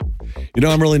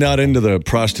I'm really not into the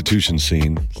prostitution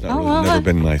scene. It's never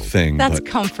been my thing. That's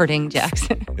comforting,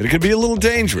 Jackson. It could be a little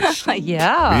dangerous.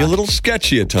 Yeah. Be a little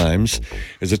sketchy at times.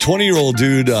 As a 20-year-old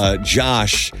dude,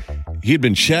 Josh, he had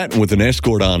been chatting with an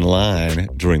escort online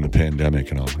during the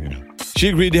pandemic and all, She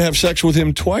agreed to have sex with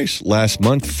him twice last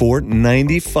month for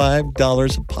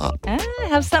 $95 a pop.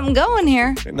 Have something going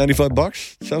here.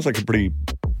 $95? Sounds like a pretty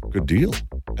good deal,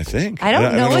 I think. I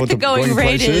don't know what the going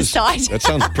rate is. So that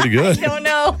sounds pretty good. I don't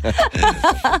know.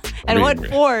 And what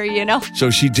for, So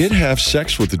she did have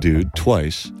sex with the dude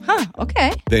twice. Huh,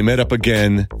 okay. They met up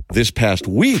again this past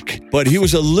week, but he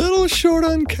was a little short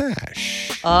on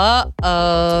cash.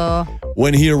 Uh-oh.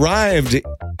 When he arrived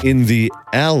in the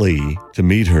alley to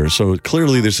meet her, so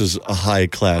clearly this is a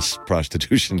high-class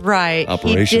prostitution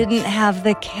operation. He didn't have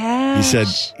the cash. He said,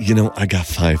 I got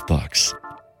 $5.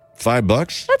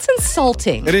 $5? That's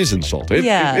insulting. It is insulting.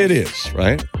 Yeah. It is,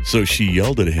 right? So she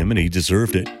yelled at him and he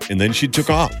deserved it. And then she took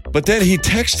off. But then he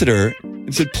texted her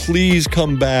and said, please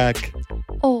come back.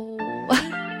 Oh.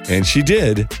 And she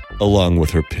did, along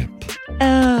with her pimp.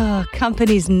 Oh,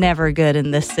 company's never good in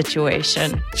this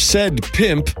situation. Said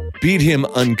pimp beat him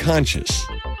unconscious.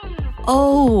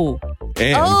 Oh.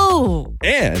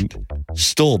 And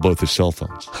stole both his cell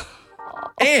phones.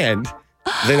 And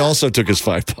they also took his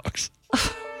 $5.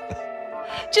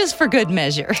 Just for good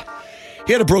measure.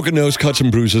 He had a broken nose, cuts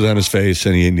and bruises on his face,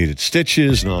 and he needed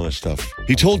stitches and all this stuff.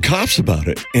 He told cops about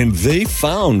it, and they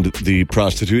found the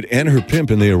prostitute and her pimp,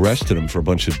 and they arrested him for a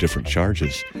bunch of different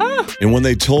charges. Huh. And when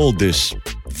they told this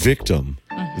victim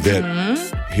that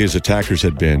his attackers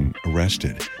had been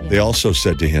arrested, they also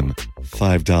said to him,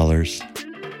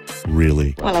 $5?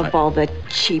 Really? Well, of all the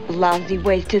cheap, lousy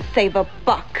ways to save a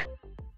buck.